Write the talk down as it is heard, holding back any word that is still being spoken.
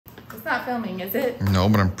It's not filming, is it? No,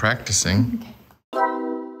 but I'm practicing. Okay.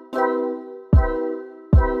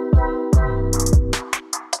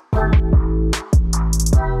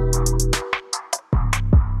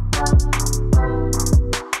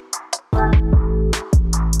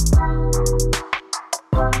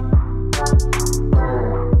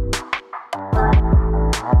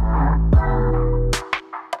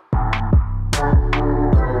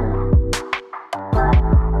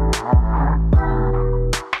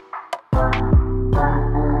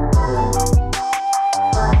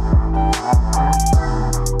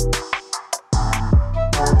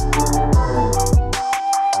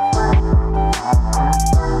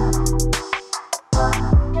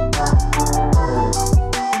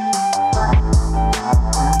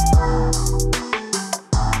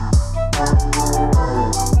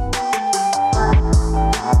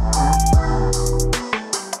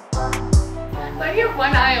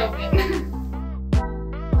 One eye open.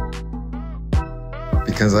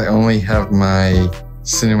 Because I only have my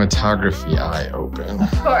cinematography eye open.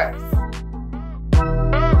 Of course.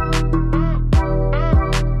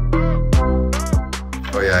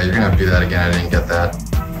 Oh yeah, you're gonna have to do that again. I didn't get that.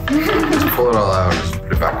 Just pull it all out and just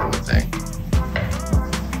put it back on the thing.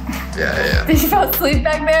 Yeah. Did you fall asleep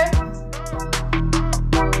back there?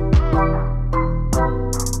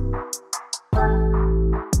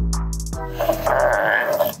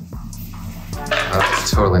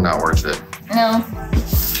 That's totally not worth it. No.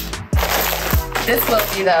 This will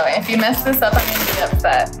be though. If you mess this up, I'm gonna be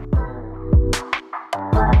upset.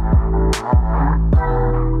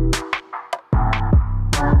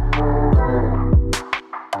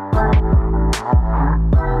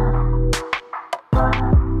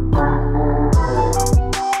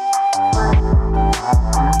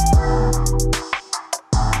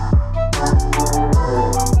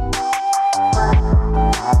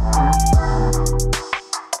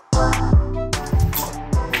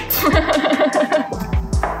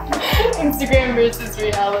 Instagram versus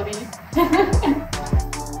reality.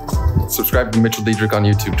 Subscribe to Mitchell Diedrich on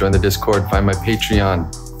YouTube, join the Discord, find my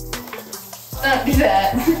Patreon. Don't do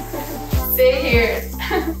that. Stay here.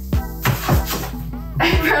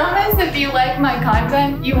 I promise if you like my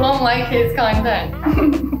content, you won't like his content.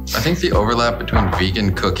 I think the overlap between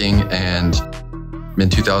vegan cooking and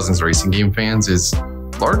mid-2000s racing game fans is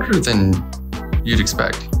larger than you'd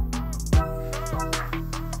expect.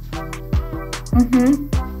 Mm-hmm.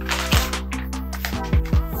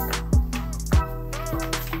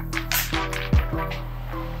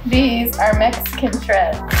 These are Mexican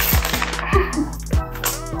shreds.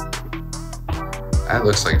 That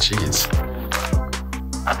looks like cheese.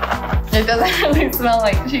 It doesn't really smell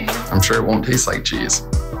like cheese. I'm sure it won't taste like cheese.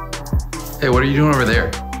 Hey, what are you doing over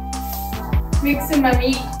there? Mixing my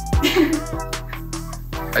meat.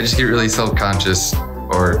 I just get really self-conscious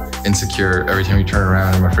or insecure every time you turn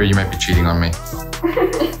around. I'm afraid you might be cheating on me.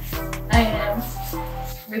 I am.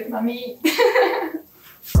 With my meat.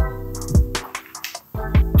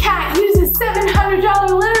 Cat uses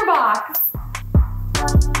 $700 litter box.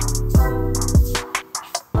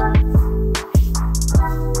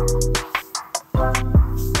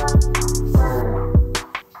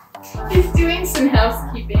 He's doing some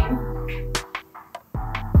housekeeping.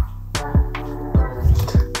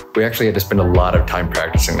 We actually had to spend a lot of time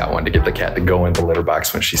practicing that one to get the cat to go in the litter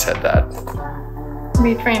box when she said that.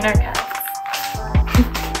 We train our cats.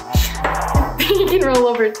 You can roll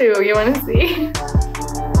over too, you wanna see?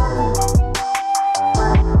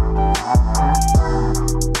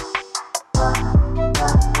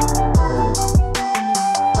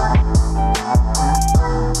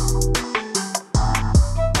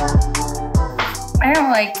 I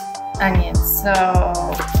don't like onions, so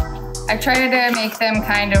I try to make them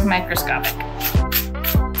kind of microscopic.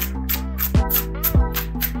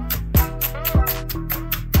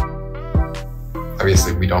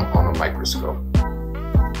 Obviously, we don't own a microscope.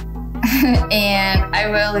 And I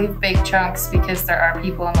will leave big chunks because there are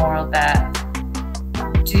people in the world that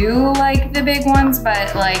do like the big ones,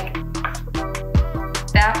 but like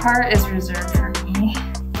that part is reserved for me.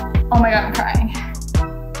 Oh my God, I'm crying.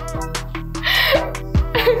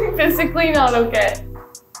 I'm physically not okay.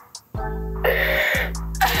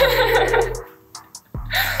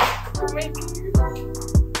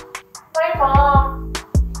 My mom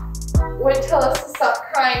would tell us to stop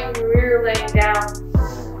crying when we were laying down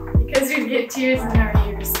because we'd get tears in our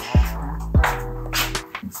ears.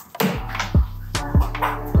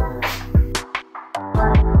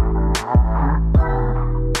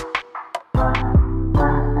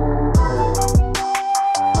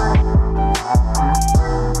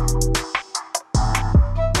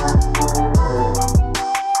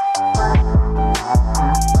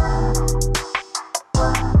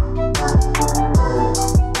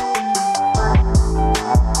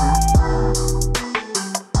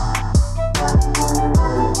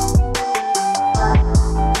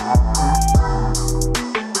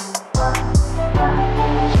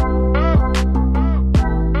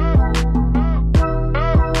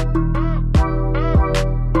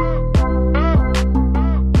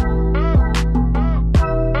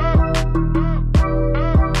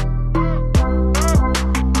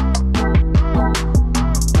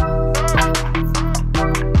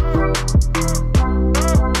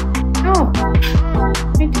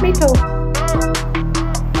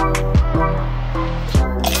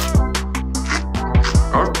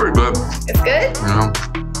 No.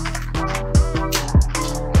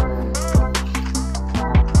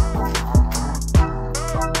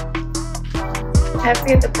 I have to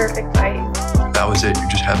get the perfect bite. That was it. You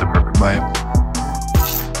just had the perfect bite.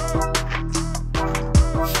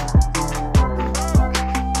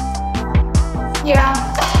 Yeah.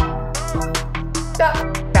 Stop.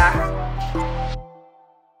 Back.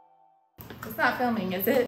 It's not filming, is it?